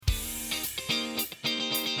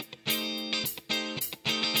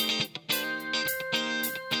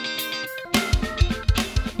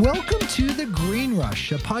Welcome to The Green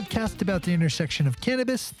Rush, a podcast about the intersection of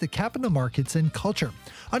cannabis, the capital markets, and culture.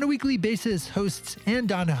 On a weekly basis, hosts Ann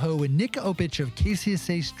Donahoe and Nick Opich of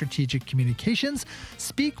KCSA Strategic Communications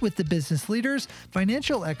speak with the business leaders,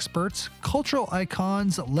 financial experts, cultural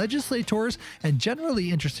icons, legislators, and generally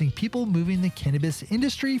interesting people moving the cannabis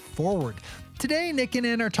industry forward. Today, Nick and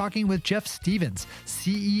Ann are talking with Jeff Stevens,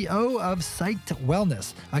 CEO of Psyched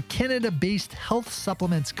Wellness, a Canada-based health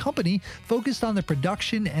supplements company focused on the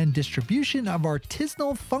production and distribution of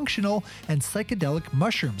artisanal, functional, and psychedelic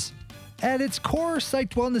mushrooms. At its core,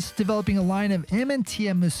 Psyched Wellness is developing a line of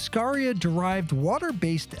Amanita muscaria-derived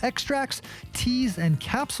water-based extracts, teas, and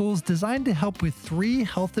capsules designed to help with three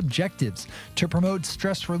health objectives: to promote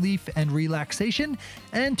stress relief and relaxation,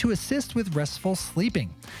 and to assist with restful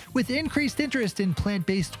sleeping. With increased interest in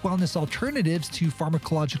plant-based wellness alternatives to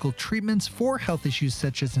pharmacological treatments for health issues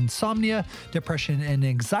such as insomnia, depression, and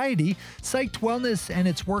anxiety, Psyched Wellness and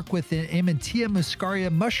its work with the Amanita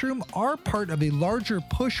muscaria mushroom are part of a larger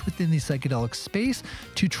push within the psychedelic space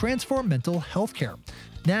to transform mental health care.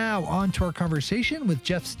 Now, on to our conversation with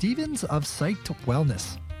Jeff Stevens of Psyched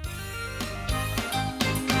Wellness.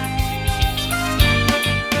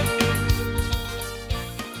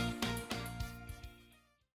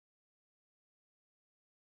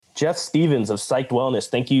 Jeff Stevens of Psyched Wellness,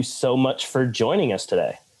 thank you so much for joining us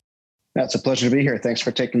today. It's a pleasure to be here. Thanks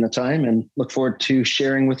for taking the time, and look forward to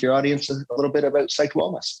sharing with your audience a little bit about Psyched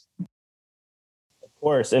Wellness. Of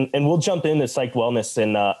course. And we'll jump into Psyched Wellness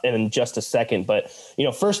in just a second. But,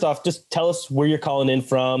 first off, just tell us where you're calling in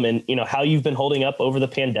from and, how you've been holding up over the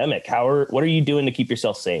pandemic. What are you doing to keep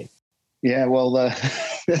yourself sane? Yeah, well,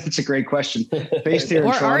 that's a great question. Based here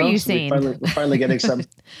in Toronto, are you sane? We're finally getting some.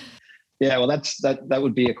 Yeah, well, that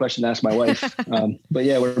would be a question to ask my wife. But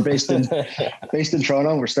yeah, we're based in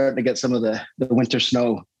Toronto. We're starting to get some of the winter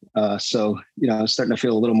snow. So, it's starting to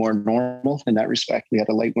feel a little more normal in that respect. We had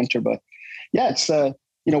a late winter, but yeah, it's,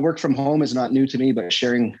 work from home is not new to me, but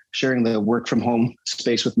sharing the work from home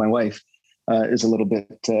space with my wife is a little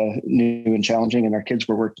bit new and challenging. And our kids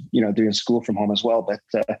were doing school from home as well. But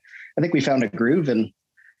I think we found a groove, and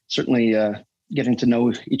certainly getting to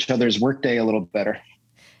know each other's workday a little better.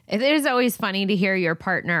 It is always funny to hear your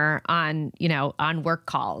partner on work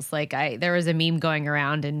calls. Like there was a meme going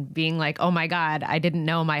around and being like, oh my God, I didn't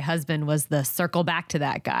know my husband was the circle back to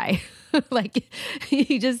that guy. Like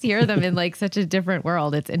you just hear them in like such a different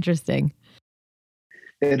world. It's interesting.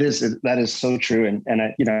 It is. That is so true. And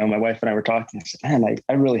I, my wife and I were talking, I said, man,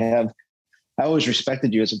 I always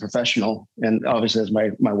respected you as a professional, and obviously as my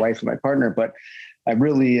wife and my partner, but I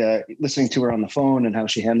really, listening to her on the phone and how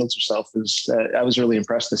she handles herself I was really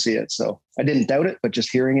impressed to see it. So I didn't doubt it, but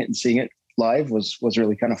just hearing it and seeing it live was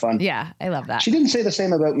really kind of fun. Yeah, I love that. She didn't say the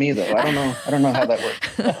same about me though. I don't know how that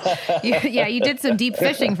worked. You did some deep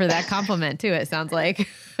fishing for that compliment too, it sounds like.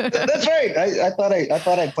 That's right. I thought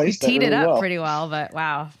I placed it. Teed it really up well. Pretty well, but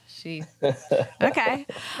wow. Okay.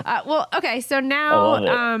 Okay. So now,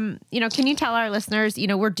 can you tell our listeners,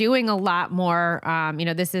 we're doing a lot more,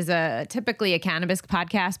 this is typically a cannabis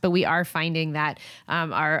podcast, but we are finding that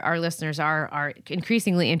our listeners are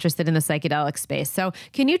increasingly interested in the psychedelic space. So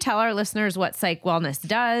can you tell our listeners what Psyched Wellness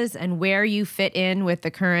does and where you fit in with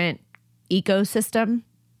the current ecosystem?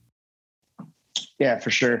 Yeah,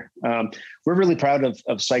 for sure. We're really proud of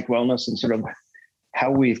Psyched Wellness and sort of how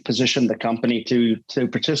we've positioned the company to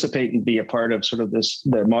participate and be a part of sort of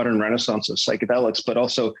the modern renaissance of psychedelics, but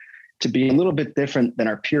also to be a little bit different than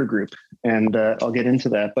our peer group. And I'll get into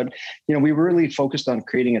that. But, we were really focused on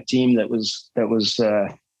creating a team that was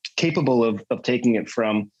capable of taking it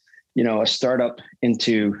from, a startup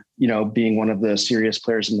into, being one of the serious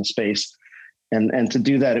players in the space. And to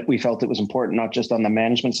do that, we felt it was important, not just on the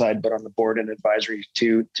management side, but on the board and advisory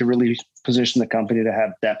to really position the company to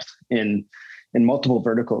have depth in multiple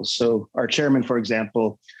verticals. So our chairman, for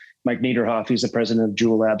example, Mike Niederhoff, he's the president of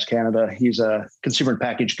Juul Labs Canada. He's a consumer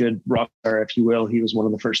packaged good rock star, if you will. He was one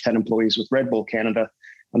of the first 10 employees with Red Bull Canada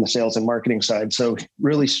on the sales and marketing side. So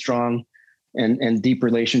really strong and deep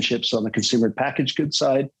relationships on the consumer packaged goods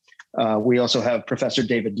side. We also have Professor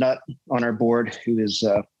David Nutt on our board, who is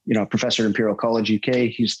professor at Imperial College UK.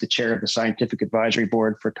 He's the chair of the scientific advisory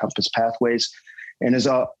board for Compass Pathways, and is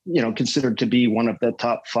considered to be one of the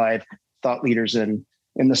top 5 thought leaders in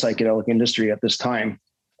the psychedelic industry at this time.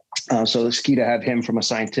 So it's key to have him from a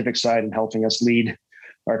scientific side and helping us lead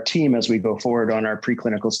our team as we go forward on our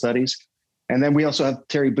preclinical studies. And then we also have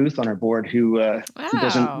Terry Booth on our board, who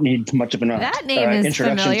doesn't need much of an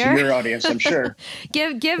introduction familiar. to your audience, I'm sure.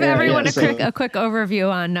 Give everyone a quick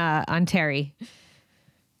overview on Terry.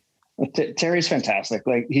 Terry's fantastic.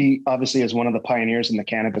 Like, he obviously is one of the pioneers in the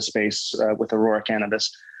cannabis space with Aurora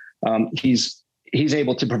Cannabis. he's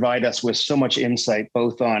able to provide us with so much insight,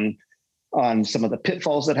 both on some of the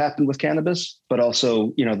pitfalls that happened with cannabis, but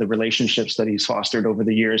also, the relationships that he's fostered over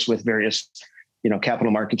the years with various,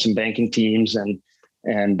 capital markets and banking teams, and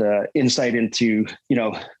insight into,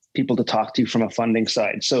 people to talk to from a funding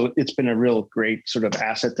side. So it's been a real great sort of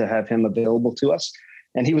asset to have him available to us.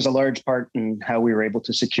 And he was a large part in how we were able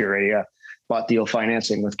to secure a bought deal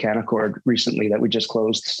financing with Canaccord recently that we just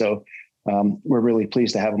closed. So we're really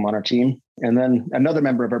pleased to have him on our team. And then another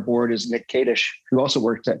member of our board is Nick Kadish, who also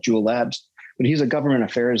worked at Juul Labs, but he's a government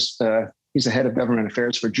affairs, he's the head of government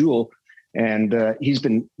affairs for Juul. And he's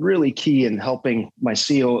been really key in helping my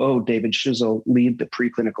COO, David Shizzle, lead the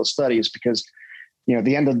preclinical studies, because at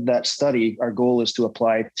the end of that study, our goal is to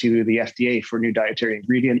apply to the FDA for new dietary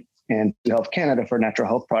ingredient and to Health Canada for natural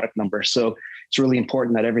health product number. So it's really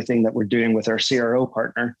important that everything that we're doing with our CRO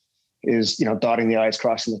partner is, dotting the I's,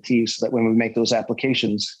 crossing the T's, so that when we make those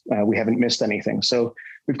applications, we haven't missed anything. So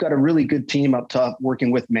we've got a really good team up top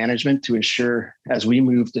working with management to ensure, as we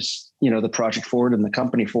move this, the project forward and the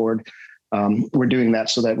company forward, we're doing that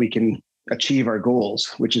so that we can achieve our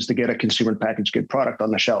goals, which is to get a consumer packaged good product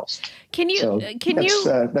on the shelves.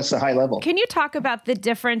 That's the high level. Can you talk about the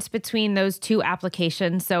difference between those two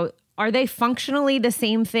applications? So are they functionally the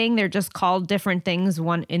same thing? They're just called different things,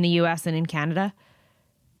 one in the US and in Canada?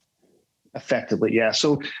 Effectively, yeah.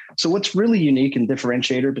 So what's really unique and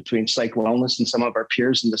differentiator between Psych Wellness and some of our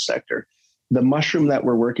peers in the sector, the mushroom that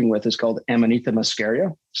we're working with is called Amanita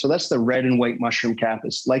muscaria. So that's the red and white mushroom cap.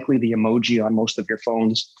 It's likely the emoji on most of your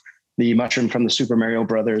phones, the mushroom from the Super Mario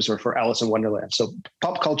Brothers or for Alice in Wonderland. So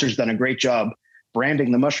pop culture's done a great job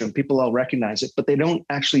branding the mushroom. People all recognize it, but they don't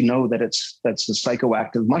actually know that that's a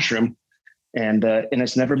psychoactive mushroom, and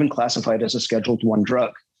it's never been classified as a Scheduled I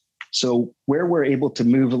drug. So where we're able to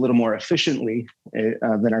move a little more efficiently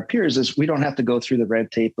than our peers is we don't have to go through the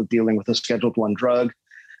red tape of dealing with a Scheduled I drug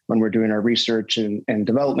when we're doing our research and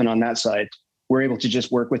development on that side. We're able to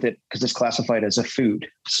just work with it because it's classified as a food.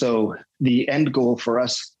 So the end goal for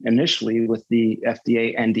us initially with the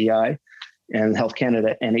FDA NDI and Health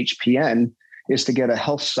Canada NHPN is to get a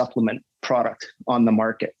health supplement product on the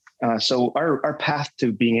market. So our path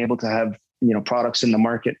to being able to have products in the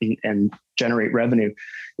market and generate revenue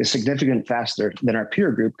is significantly faster than our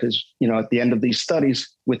peer group, because at the end of these studies,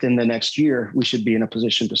 within the next year, we should be in a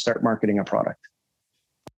position to start marketing a product.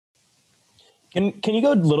 Can you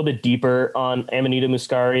go a little bit deeper on Amanita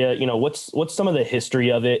muscaria? What's some of the history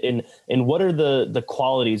of it, and what are the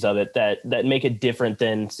qualities of it that make it different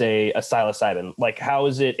than, say, a psilocybin? Like, how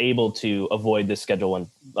is it able to avoid the Schedule I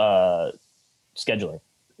scheduling?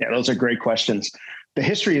 Yeah, those are great questions. The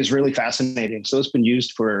history is really fascinating. So it's been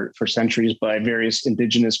used for centuries by various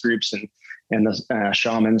indigenous groups and the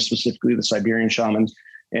shamans, specifically the Siberian shamans.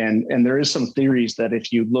 And there is some theories that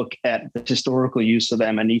if you look at the historical use of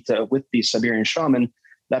Amanita with the Siberian shaman,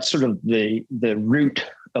 that's sort of the root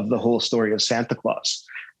of the whole story of Santa Claus.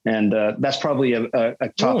 And that's probably a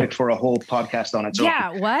topic for a whole podcast on its own.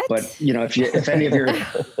 Yeah, what? But if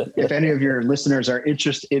any of your listeners are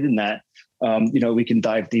interested in that, we can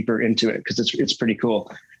dive deeper into it because it's pretty cool.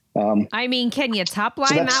 Can you top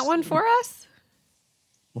line that one for us?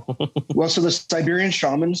 Well, so the Siberian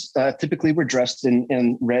shamans typically were dressed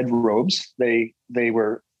in red robes. They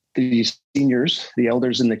were the seniors, the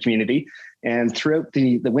elders in the community, and throughout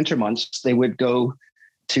the winter months, they would go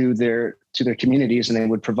to their communities and they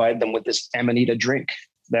would provide them with this Amanita drink.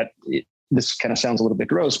 This kind of sounds a little bit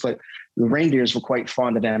gross, but the reindeers were quite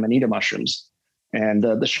fond of Amanita mushrooms. And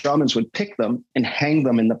the shamans would pick them and hang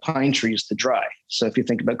them in the pine trees to dry. So if you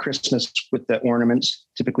think about Christmas with the ornaments,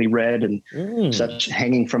 typically red and such,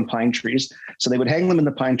 hanging from pine trees. So they would hang them in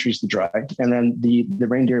the pine trees to dry. And then the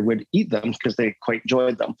reindeer would eat them because they quite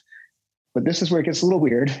enjoyed them. But this is where it gets a little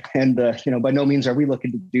weird. And, by no means are we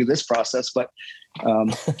looking to do this process. But,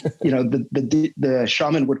 the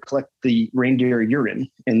shaman would collect the reindeer urine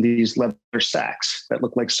in these leather sacks that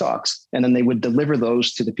look like socks. And then they would deliver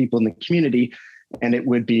those to the people in the community. And it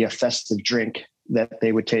would be a festive drink that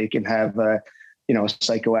they would take and have, a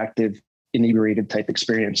psychoactive, inebriated type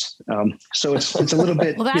experience. So it's a little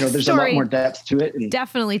bit, there's a lot more depth to it. And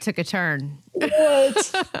definitely took a turn.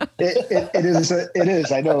 What? It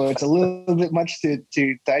is. I know it's a little bit much to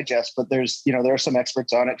digest, but there's, there are some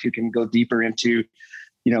experts on it who can go deeper into,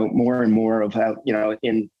 more and more of how,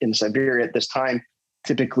 in Siberia at this time,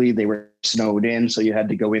 typically they were snowed in. So you had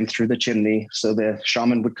to go in through the chimney. So the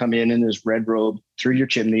shaman would come in his red robe through your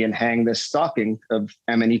chimney and hang this stocking of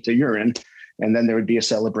Amanita urine. And then there would be a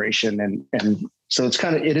celebration. And so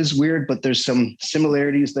it is weird, but there's some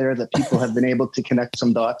similarities there that people have been able to connect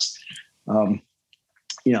some dots.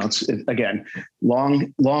 it's again,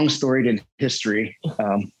 long storied in history.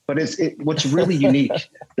 But what's really unique,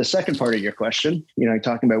 the second part of your question, you're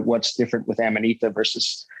talking about what's different with Amanita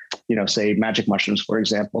versus, say magic mushrooms, for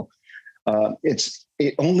example.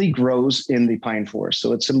 It only grows in the pine forest.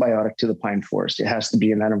 So it's symbiotic to the pine forest. It has to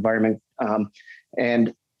be in that environment.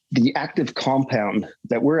 And the active compound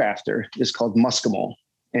that we're after is called muscimol.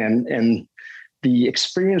 And the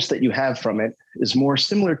experience that you have from it is more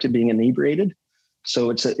similar to being inebriated. So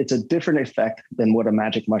it's a different effect than what a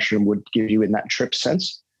magic mushroom would give you in that trip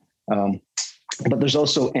sense. But there's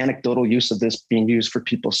also anecdotal use of this being used for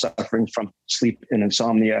people suffering from sleep and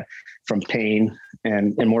insomnia, from pain.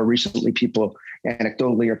 And more recently, people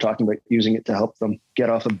anecdotally are talking about using it to help them get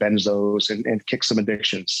off of benzos and kick some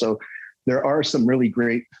addictions. So there are some really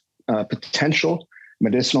great potential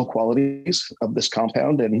medicinal qualities of this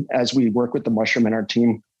compound. And as we work with the mushroom and our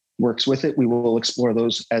team works with it, we will explore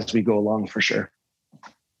those as we go along for sure.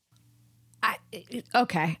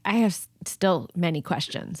 Okay. I have still many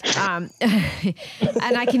questions. And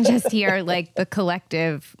I can just hear like the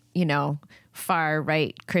collective, far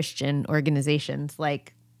right Christian organizations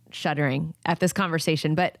like shuddering at this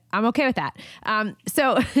conversation, but I'm okay with that.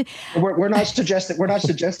 So we're not suggesting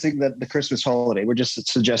that the Christmas holiday, we're just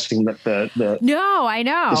suggesting that no, I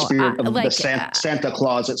know the spirit of the Santa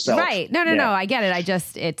Claus itself. Right. No, I get it.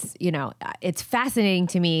 It's, it's fascinating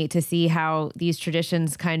to me to see how these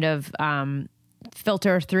traditions kind of,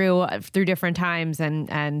 filter through different times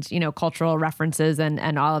and cultural references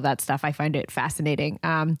and all of that stuff. I find it fascinating.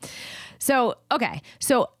 So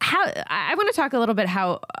how I want to talk a little bit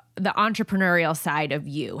how the entrepreneurial side of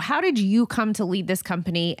you. How did you come to lead this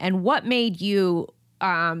company, and what made you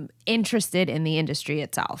interested in the industry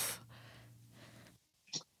itself?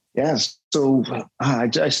 Yes. So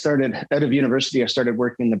I started out of university. I started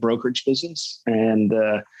working in the brokerage business, and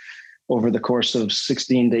over the course of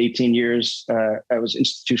 16 to 18 years, I was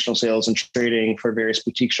institutional sales and trading for various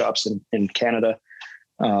boutique shops in Canada.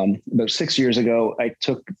 About 6 years ago, I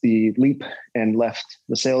took the leap and left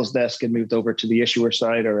the sales desk and moved over to the issuer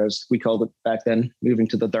side, or as we called it back then, moving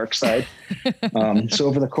to the dark side. So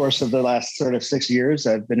over the course of the last sort of 6 years,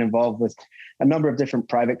 I've been involved with a number of different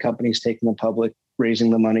private companies, taking them public,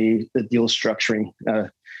 raising the money, the deal structuring,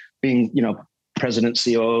 being, president,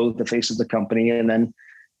 COO, the face of the company. And then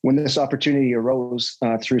when this opportunity arose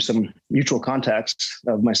through some mutual contacts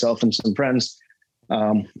of myself and some friends,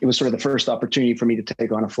 it was sort of the first opportunity for me to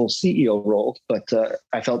take on a full CEO role, but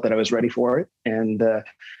I felt that I was ready for it. And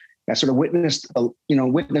I sort of witnessed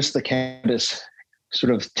the cannabis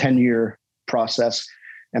sort of 10-year process,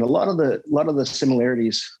 and a lot of the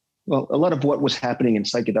similarities. Well, a lot of what was happening in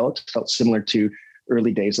psychedelics felt similar to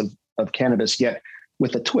early days of cannabis, yet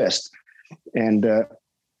with a twist. And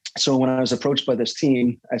so when I was approached by this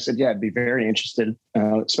team, I said, yeah, I'd be very interested,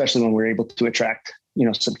 especially when we were able to attract,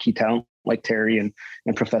 some key talent like Terry and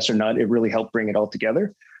Professor Nutt. It really helped bring it all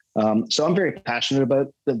together. So I'm very passionate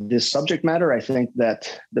about this subject matter. I think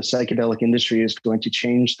that the psychedelic industry is going to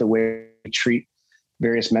change the way we treat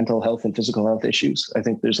various mental health and physical health issues. I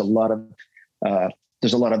think there's a lot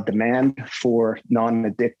of demand for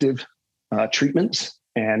non-addictive treatments.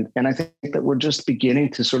 And I think that we're just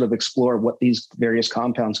beginning to sort of explore what these various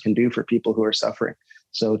compounds can do for people who are suffering.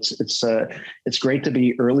 So it's great to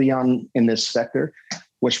be early on in this sector.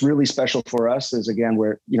 What's really special for us is, again,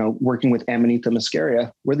 we're working with Amanita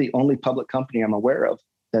muscaria. We're the only public company I'm aware of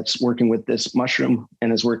that's working with this mushroom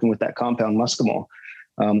and is working with that compound muscimol.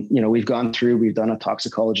 We've done a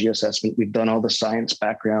toxicology assessment. We've done all the science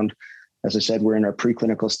background. As I said, we're in our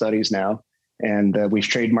preclinical studies now. And we've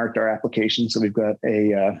trademarked our application. So we've got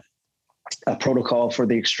a protocol for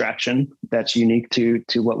the extraction that's unique to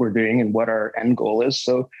what we're doing and what our end goal is.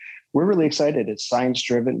 So we're really excited. It's science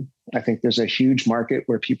driven. I think there's a huge market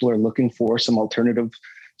where people are looking for some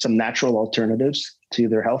natural alternatives to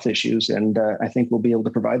their health issues. And I think we'll be able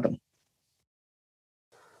to provide them.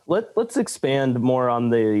 Let's expand more on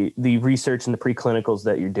the research and the preclinicals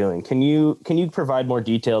that you're doing. Can you provide more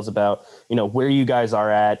details about, where you guys are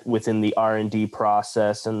at within the R&D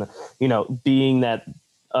process, and, being that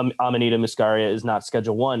Amanita muscaria is not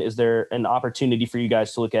Schedule 1, is there an opportunity for you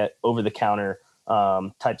guys to look at over-the-counter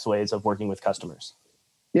types ways of working with customers?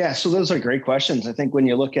 Yeah, so those are great questions. I think when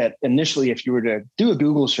you look at initially, if you were to do a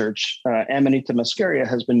Google search, Amanita muscaria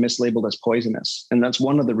has been mislabeled as poisonous. And that's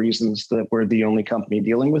one of the reasons that we're the only company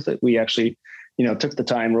dealing with it. We actually, took the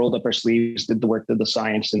time, rolled up our sleeves, did the work, did the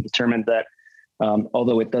science, and determined that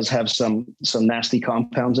although it does have some nasty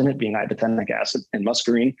compounds in it, being ibotenic acid and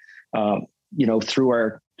muscarine, through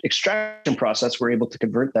our extraction process, we're able to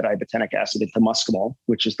convert that ibotenic acid into muscimol,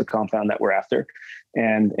 which is the compound that we're after.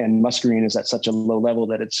 and muscarine is at such a low level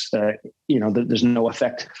that it's there's no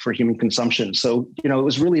effect for human consumption. So it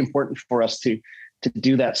was really important for us to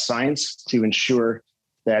do that science to ensure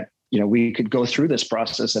that we could go through this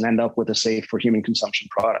process and end up with a safe for human consumption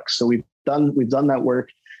product. So we've done that work.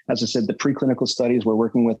 As I said, the preclinical studies, we're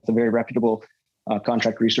working with a very reputable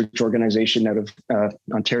contract research organization out of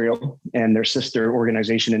Ontario and their sister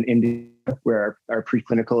organization in India, where our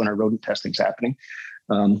preclinical and our rodent testing is happening.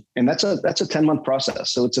 And that's a 10-month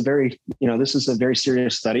process. So it's this is a very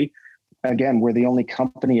serious study. Again, we're the only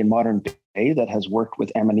company in modern day that has worked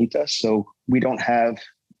with Amanita. So we don't have,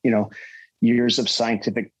 years of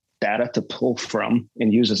scientific data to pull from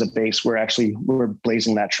and use as a base. We're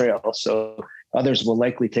blazing that trail. So others will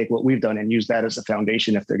likely take what we've done and use that as a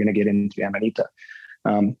foundation if they're going to get into Amanita.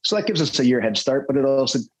 So that gives us a year head start, but it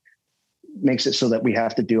also makes it so that we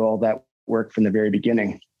have to do all that work from the very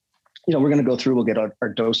beginning. We're going to go through, we'll get our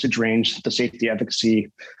dosage range, the safety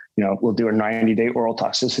efficacy, we'll do a 90-day oral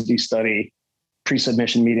toxicity study,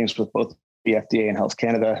 pre-submission meetings with both the FDA and Health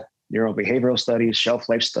Canada, neurobehavioral studies, shelf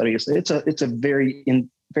life studies. It's a very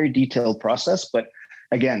detailed process, but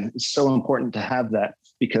again, it's so important to have that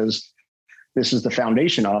because this is the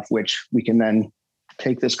foundation off which we can then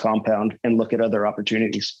take this compound and look at other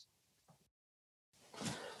opportunities.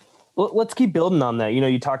 Well, let's keep building on that.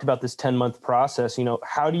 You talked about this 10-month process.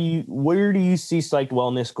 Where do you see Psyched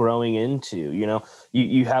Wellness growing into?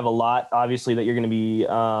 You have a lot, obviously, that you're going to be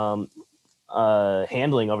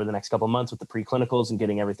handling over the next couple of months with the preclinicals and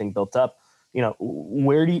getting everything built up.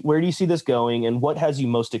 Where do you see this going, and what has you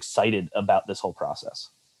most excited about this whole process?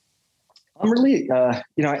 I'm really,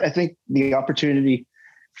 I think the opportunity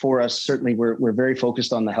for us, certainly we're very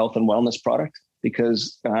focused on the health and wellness product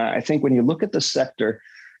because I think when you look at the sector,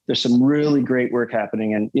 there's some really great work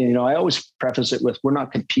happening. And, I always preface it with, we're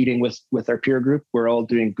not competing with our peer group. We're all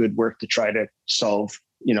doing good work to try to solve,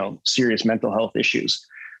 serious mental health issues.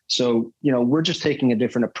 So, we're just taking a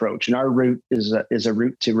different approach, and our route is a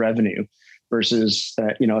route to revenue versus,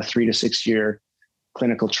 a 3 to 6 year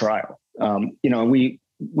clinical trial.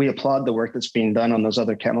 We applaud the work that's being done on those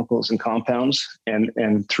other chemicals and compounds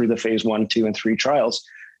and through the phase 1, 2, and 3 trials.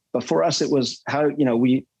 But for us, it was how,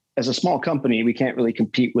 we, as a small company, we can't really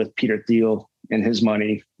compete with Peter Thiel and his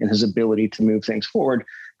money and his ability to move things forward.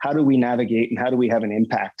 How do we navigate and how do we have an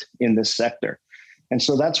impact in this sector? And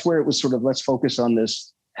so that's where it was sort of, let's focus on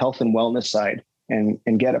this health and wellness side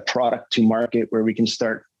and get a product to market where we can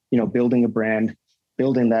start, building a brand,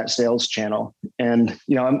 building that sales channel. And,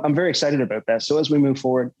 I'm very excited about that. So as we move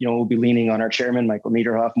forward, we'll be leaning on our chairman, Michael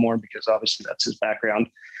Niederhoff, more because obviously that's his background.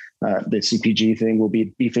 The CPG thing, will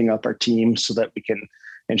be beefing up our team so that we can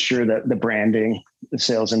ensure that the branding, the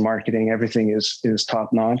sales and marketing, everything is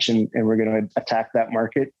top notch. And we're going to attack that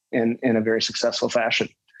market in a very successful fashion.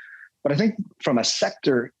 But I think from a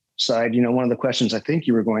sector side, one of the questions I think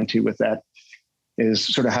you were going to with that is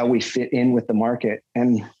sort of how we fit in with the market.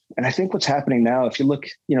 And I think what's happening now, if you look,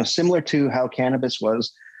 similar to how cannabis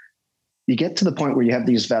was, you get to the point where you have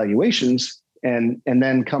these valuations and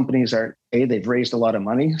then companies they've raised a lot of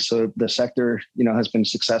money. So the sector, has been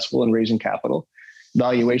successful in raising capital.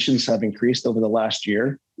 Valuations have increased over the last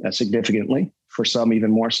year significantly, for some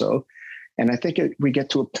even more so. And I think we get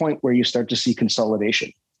to a point where you start to see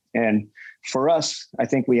consolidation. And for us, I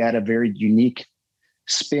think we add a very unique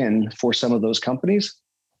spin for some of those companies.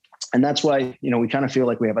 And that's why, we kind of feel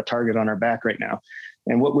like we have a target on our back right now.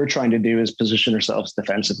 And what we're trying to do is position ourselves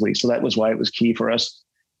defensively. So that was why it was key for us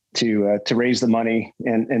to raise the money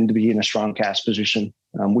and to be in a strong cash position.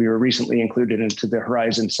 We were recently included into the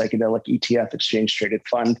Horizon Psychedelic ETF Exchange Traded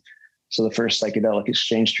Fund. So the first psychedelic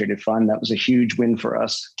exchange traded fund, that was a huge win for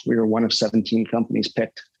us. We were one of 17 companies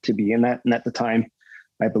picked to be in that. And at the time,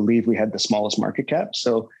 I believe we had the smallest market cap.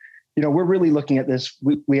 So, we're really looking at this.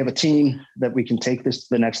 We have a team that we can take this to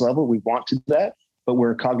the next level. We want to do that, but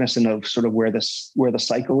we're cognizant of sort of where the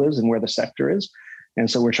cycle is and where the sector is. And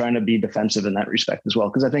so we're trying to be defensive in that respect as well.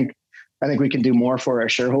 Because I think we can do more for our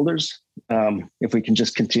shareholders if we can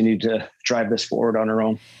just continue to drive this forward on our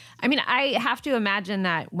own. I mean, I have to imagine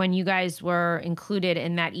that when you guys were included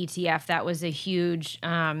in that ETF, that was a huge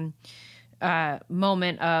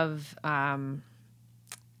moment of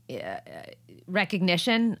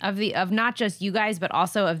recognition of not just you guys, but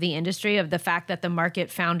also of the industry, of the fact that the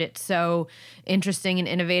market found it so interesting and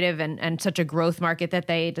innovative and such a growth market that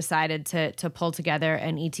they decided to pull together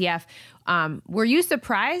an ETF. Were you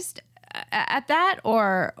surprised at that,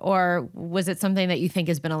 or was it something that you think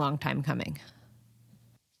has been a long time coming?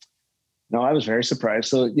 No, I was very surprised.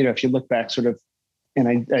 So, if you look back sort of,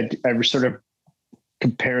 and I sort of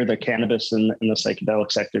compare the cannabis and the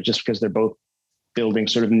psychedelic sector just because they're both building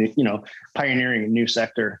sort of new, pioneering a new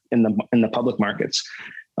sector in the public markets.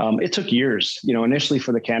 It took years. Initially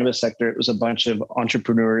for the cannabis sector, it was a bunch of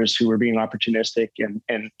entrepreneurs who were being opportunistic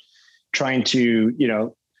and trying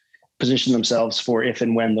to, position themselves for if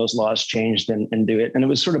and when those laws changed and do it. And it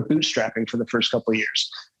was sort of bootstrapping for the first couple of years.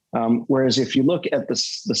 Whereas if you look at the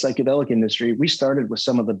psychedelic industry, we started with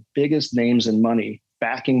some of the biggest names in money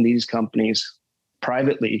backing these companies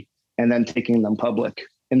privately and then taking them public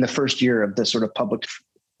in the first year of this sort of public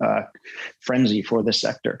frenzy for this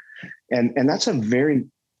sector. And that's a very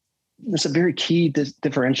key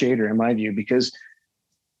differentiator in my view, because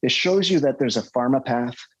it shows you that there's a pharma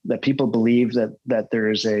path, that people believe that there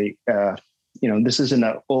is a, this isn't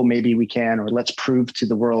maybe we can, or let's prove to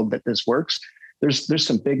the world that this works. There's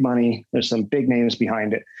some big money, there's some big names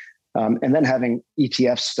behind it. And then having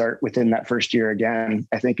ETFs start within that first year again,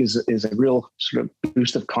 I think is a real sort of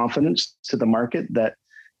boost of confidence to the market that,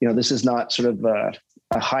 this is not sort of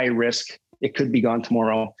a high risk. It could be gone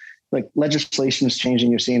tomorrow. Like legislation is changing.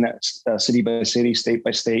 You're seeing that city by city, state by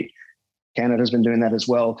state. Canada's been doing that as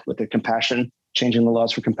well with the changing the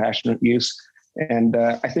laws for compassionate use. And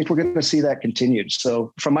I think we're going to see that continued.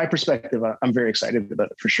 So from my perspective, I'm very excited about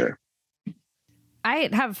it for sure. I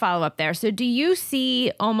have a follow up there. So do you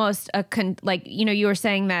see almost you were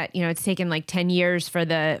saying that, it's taken like 10 years for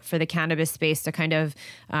the cannabis space to kind of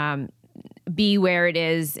be where it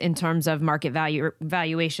is in terms of market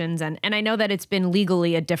valuations. And I know that it's been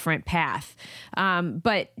legally a different path.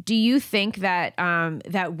 But do you think that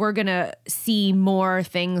that we're going to see more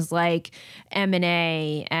things like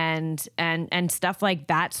M&A and stuff like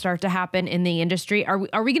that start to happen in the industry? Are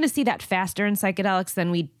we going to see that faster in psychedelics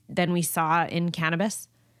than we saw in cannabis?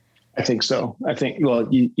 I think so. I think, well,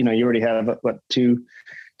 you already have two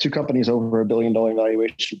companies over $1 billion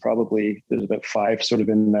valuation. Probably there's about 5 sort of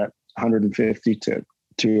in that 150 to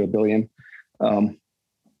 $1 billion. And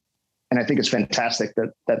I think it's fantastic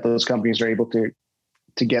that those companies are able to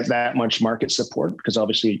get that much market support, because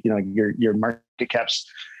obviously, your market caps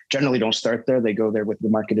generally don't start there. They go there with the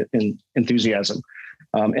market enthusiasm.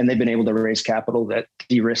 And they've been able to raise capital that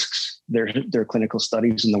de-risks their clinical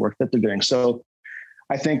studies and the work that they're doing. So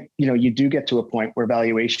I think, you do get to a point where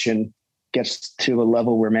valuation gets to a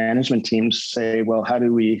level where management teams say, well, how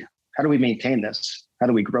do we maintain this? How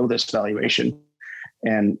do we grow this valuation?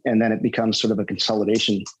 And then it becomes sort of a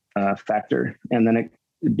consolidation factor. And then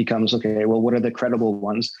it becomes, okay, well, what are the credible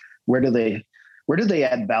ones? Where do they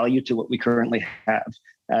add value to what we currently have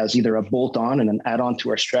as either a bolt on and an add on to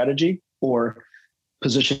our strategy, or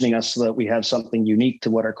positioning us so that we have something unique to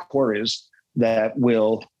what our core is that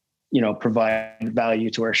will, provide value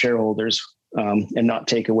to our shareholders and not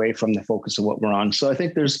take away from the focus of what we're on. So I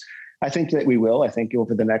think that we will. I think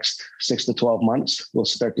over the next 6 to 12 months, we'll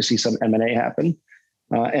start to see some M&A happen.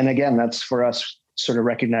 And again, that's for us sort of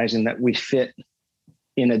recognizing that we fit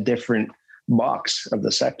in a different box of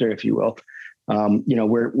the sector, if you will.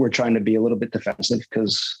 We're trying to be a little bit defensive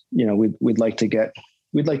because, we'd like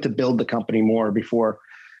to build the company more before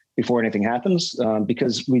anything happens,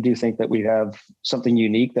 because we do think that we have something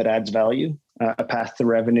unique that adds value, a path to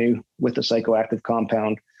revenue with a psychoactive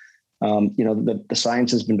compound. The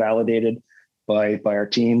science has been validated by our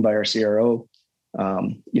team, by our CRO.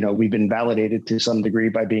 We've been validated to some degree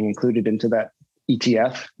by being included into that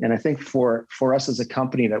ETF. And I think for us as a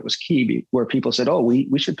company, that was key, where people said, oh,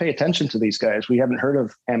 we should pay attention to these guys. We haven't heard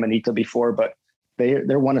of Amanita before, but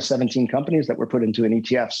they're one of 17 companies that were put into an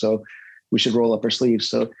ETF. So we should roll up our sleeves.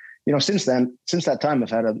 So, since that time,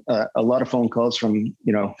 I've had a lot of phone calls from,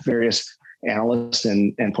 various analysts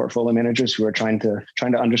and portfolio managers who are trying to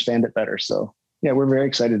understand it better. So yeah, we're very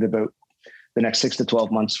excited about the next 6 to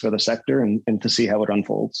 12 months for the sector and to see how it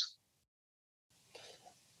unfolds.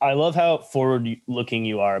 I love how forward looking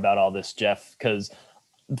you are about all this, Jeff, because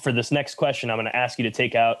for this next question, I'm going to ask you to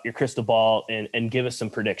take out your crystal ball and give us some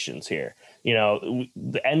predictions here.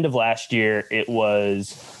 The end of last year, it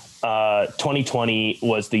was 2020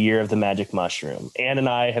 was the year of the magic mushroom. Ann and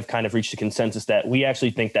I have kind of reached a consensus that we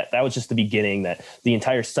actually think that was just the beginning, that the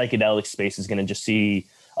entire psychedelic space is going to just see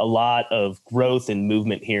a lot of growth and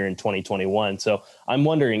movement here in 2021. So I'm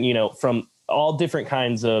wondering, from all different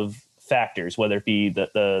kinds of factors, whether it be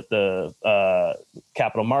the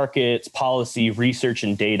capital markets, policy, research,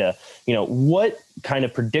 and data, what kind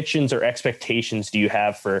of predictions or expectations do you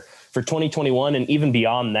have for 2021 and even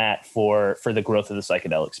beyond that for the growth of the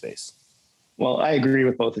psychedelic space? Well, I agree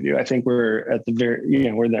with both of you. I think we're at the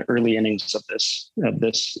we're in the early innings of this,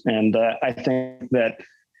 and I think that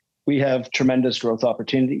we have tremendous growth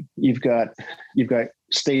opportunity. You've got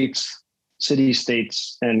states, city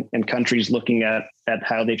states, and countries looking at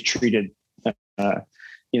how they've treated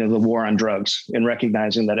the war on drugs and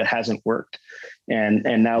recognizing that it hasn't worked, and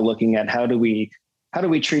now looking at how do we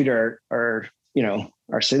treat our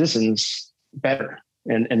citizens better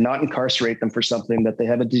and not incarcerate them for something that they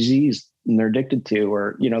have a disease and they're addicted to,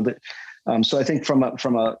 or so I think from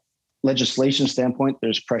a legislation standpoint,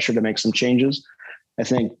 there's pressure to make some changes. I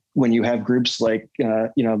think when you have groups like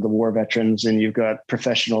the war veterans, and you've got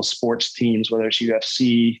professional sports teams, whether it's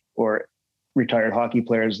UFC or retired hockey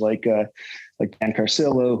players like Dan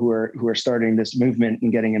Carcillo, who are starting this movement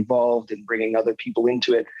and getting involved and bringing other people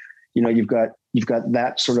into it, you've got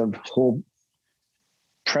that sort of whole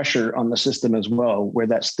pressure on the system as well, where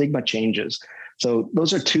that stigma changes. So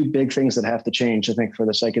those are two big things that have to change, I think, for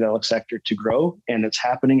the psychedelic sector to grow. And it's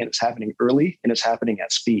happening early, and it's happening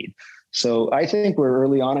at speed. So I think we're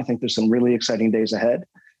early on. I think there's some really exciting days ahead.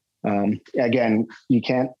 Again, you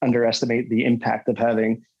can't underestimate the impact of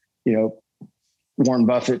having, Warren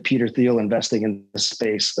Buffett, Peter Thiel investing in the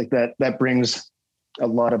space like that. That brings a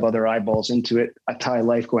lot of other eyeballs into it. Atai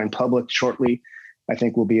Life going public shortly, I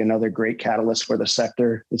think, will be another great catalyst for the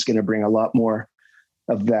sector. It's going to bring a lot more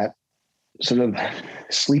of that sort of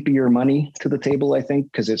sleepier money to the table, I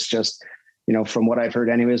think, because it's just, from what I've heard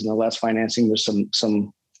anyways, in the last financing, there's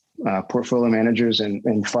some portfolio managers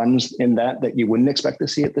and funds in that you wouldn't expect to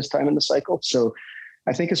see at this time in the cycle. So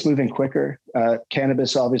I think it's moving quicker.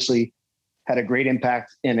 Cannabis obviously had a great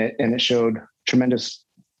impact in it, and it showed tremendous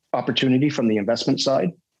opportunity from the investment side.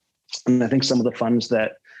 And I think some of the funds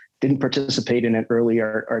that didn't participate in it early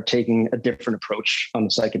are taking a different approach on the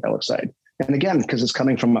psychedelic side. And again, because it's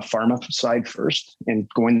coming from a pharma side first and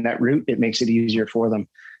going that route, it makes it easier for them.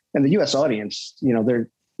 And the US audience,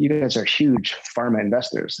 you guys are huge pharma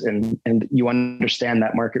investors, and you understand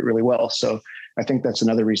that market really well. So I think that's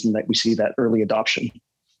another reason that we see that early adoption.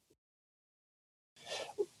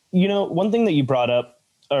 One thing that you brought up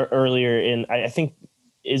earlier, and I think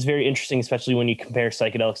is very interesting, especially when you compare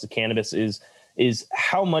psychedelics to cannabis, is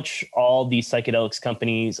how much all these psychedelics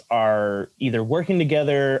companies are either working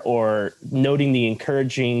together or noting the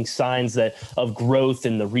encouraging signs of growth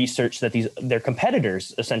in the research that their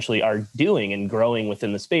competitors essentially are doing and growing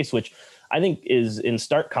within the space, which I think is in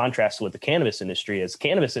stark contrast with the cannabis industry, as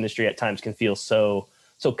cannabis industry at times can feel so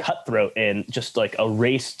cutthroat and just like a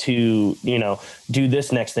race to, do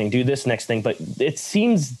this next thing. But it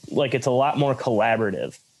seems like it's a lot more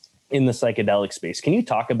collaborative in the psychedelic space. Can you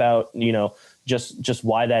talk about, just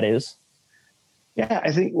why that is? Yeah,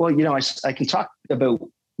 I think, I can talk about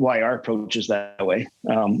why our approach is that way.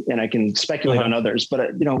 And I can speculate on others,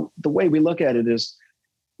 but the way we look at it is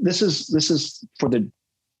this is for the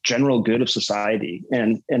general good of society,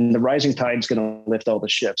 and the rising tide is going to lift all the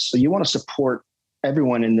ships. So you want to support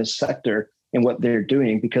everyone in this sector and what they're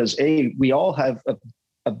doing, because we all have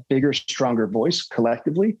a bigger, stronger voice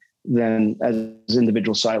collectively than as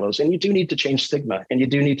individual silos. And you do need to change stigma, and you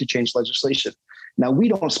do need to change legislation. Now, we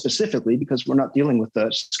don't specifically, because we're not dealing with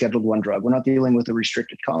the Scheduled I drug. We're not dealing with a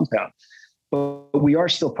restricted compound, but we are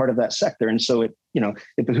still part of that sector. And so it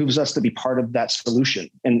behooves us to be part of that solution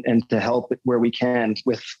and to help where we can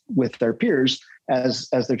with their peers as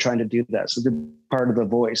they're trying to do that. So they're part of the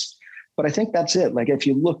voice. But I think that's it. Like, if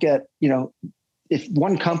you look at, if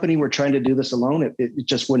one company were trying to do this alone, it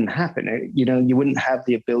just wouldn't happen. You wouldn't have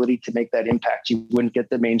the ability to make that impact. You wouldn't get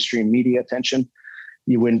the mainstream media attention.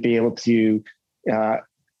 You wouldn't be able to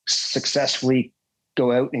successfully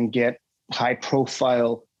go out and get high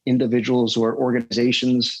profile individuals or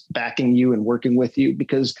organizations backing you and working with you,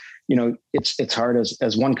 because, it's hard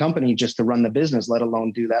as one company just to run the business, let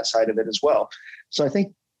alone do that side of it as well. So I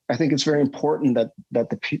think it's very important that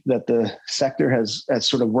the sector has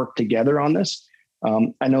sort of worked together on this.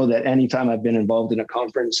 I know that anytime I've been involved in a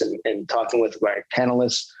conference and talking with my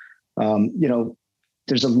panelists,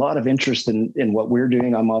 there's a lot of interest in what we're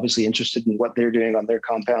doing. I'm obviously interested in what they're doing on their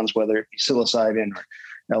compounds, whether it be psilocybin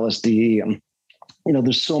or LSD.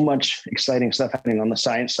 There's so much exciting stuff happening on the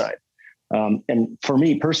science side. And for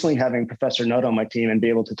me personally, having Professor Nutt on my team and be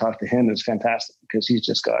able to talk to him is fantastic, because he's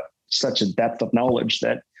just got such a depth of knowledge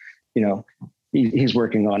that, he's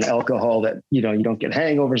working on alcohol that, you don't get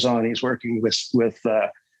hangovers on. He's working with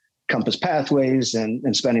Compass Pathways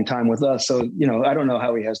and spending time with us. So, I don't know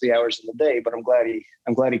how he has the hours in the day, but I'm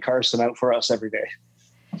glad he carves some out for us every day.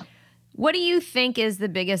 What do you think is the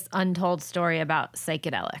biggest untold story about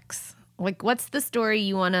psychedelics? Like, what's the story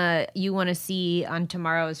you want to see on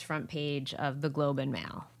tomorrow's front page of the Globe and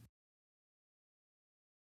Mail?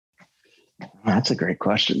 That's a great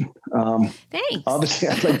question. Thanks. Obviously,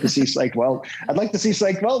 I'd like to see Psych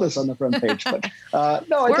Wellness on the front page, but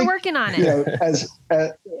no, we're working on it. As I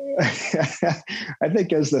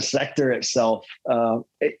think as the sector itself,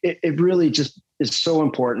 it really just is so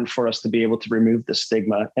important for us to be able to remove the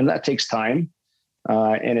stigma, and that takes time,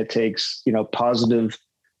 and it takes positive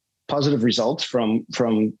results from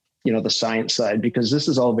the science side, because this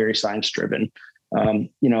is all very science driven.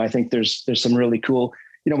 I think there's some really cool.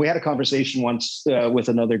 We had a conversation once with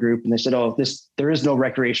another group, and they said, "Oh, there is no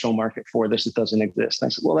recreational market for this; it doesn't exist." And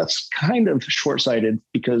I said, "Well, that's kind of short-sighted,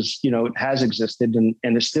 because it has existed and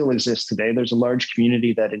it still exists today. There's a large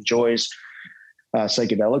community that enjoys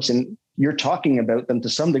psychedelics, and you're talking about them to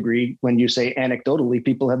some degree when you say anecdotally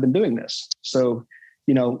people have been doing this." So,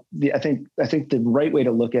 I think the right way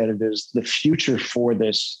to look at it is the future for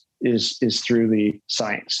this is through the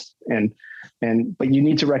science, but you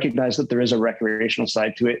need to recognize that there is a recreational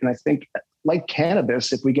side to it. And I think, like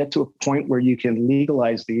cannabis, if we get to a point where you can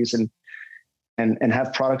legalize these and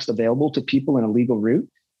have products available to people in a legal route,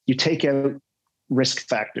 you take out risk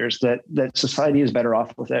factors that society is better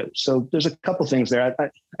off without. So there's a couple things there.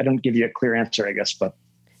 I don't give you a clear answer, I guess, but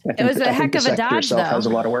it was a heck of a dodge, though. Has a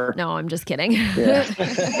lot of work. No, I'm just kidding. Yeah.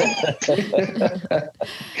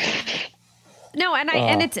 No,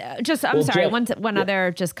 and it's just, I'm sorry, one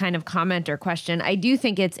other just kind of comment or question. I do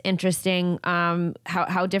think it's interesting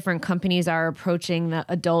how different companies are approaching the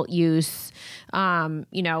adult use, kind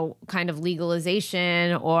of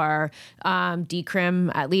legalization or decrim,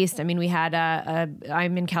 at least. I mean, we had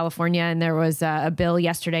I'm in California, and there was a bill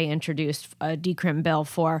yesterday introduced, a decrim bill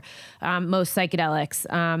for most psychedelics.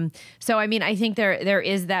 So, I mean, I think there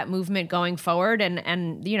is that movement going forward,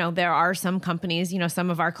 and there are some companies, some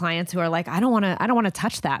of our clients who are like, I don't want to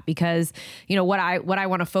touch that, because what I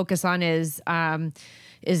want to focus on is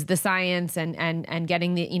the science and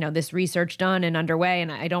getting this research done and underway,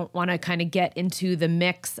 and I don't want to kind of get into the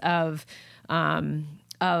mix of the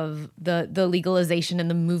legalization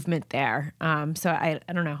and the movement there. So I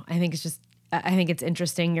don't know. I think it's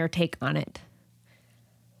interesting, your take on it.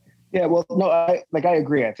 Yeah, well, no, I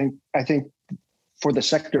agree. I think for the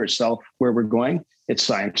sector itself, where we're going, it's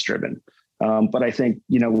science driven. But I think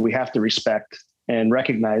we have to respect and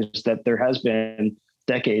recognize that there has been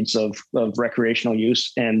decades of recreational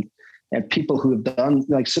use and people who have done,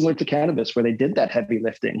 like, similar to cannabis, where they did that heavy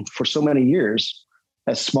lifting for so many years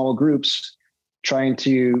as small groups, trying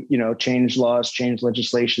to, change laws, change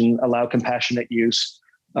legislation, allow compassionate use.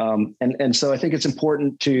 And so I think it's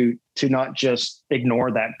important to not just ignore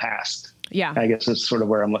that past. Yeah. I guess is sort of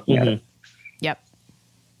where I'm looking at it. Yep.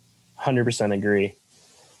 100% agree.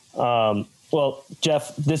 Well,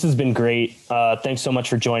 Jeff, this has been great. Thanks so much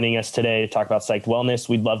for joining us today to talk about Psyched Wellness.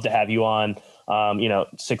 We'd love to have you on,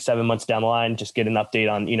 6-7 months down the line, just get an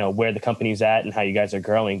update on, where the company's at and how you guys are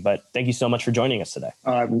growing. But thank you so much for joining us today.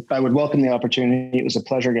 I would welcome the opportunity. It was a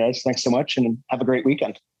pleasure, guys. Thanks so much, and have a great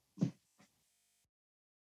weekend.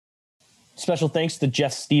 Special thanks to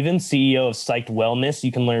Jeff Stevens, CEO of Psyched Wellness.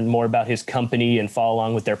 You can learn more about his company and follow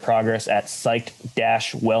along with their progress at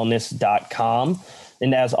psyched-wellness.com.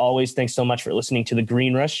 And as always, thanks so much for listening to The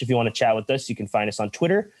Green Rush. If you want to chat with us, you can find us on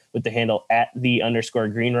Twitter with the handle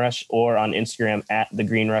 @the_Green Rush, or on Instagram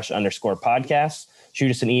 @the_Green_Rush_podcast. Shoot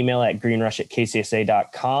us an email at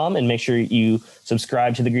greenrush@kcsa.com, and make sure you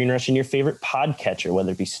subscribe to The Green Rush in your favorite podcatcher,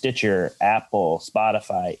 whether it be Stitcher, Apple,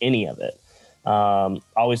 Spotify, any of it.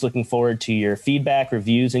 Always looking forward to your feedback,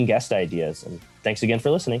 reviews, and guest ideas. And thanks again for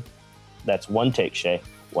listening. That's one take, Shay.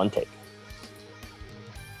 One take.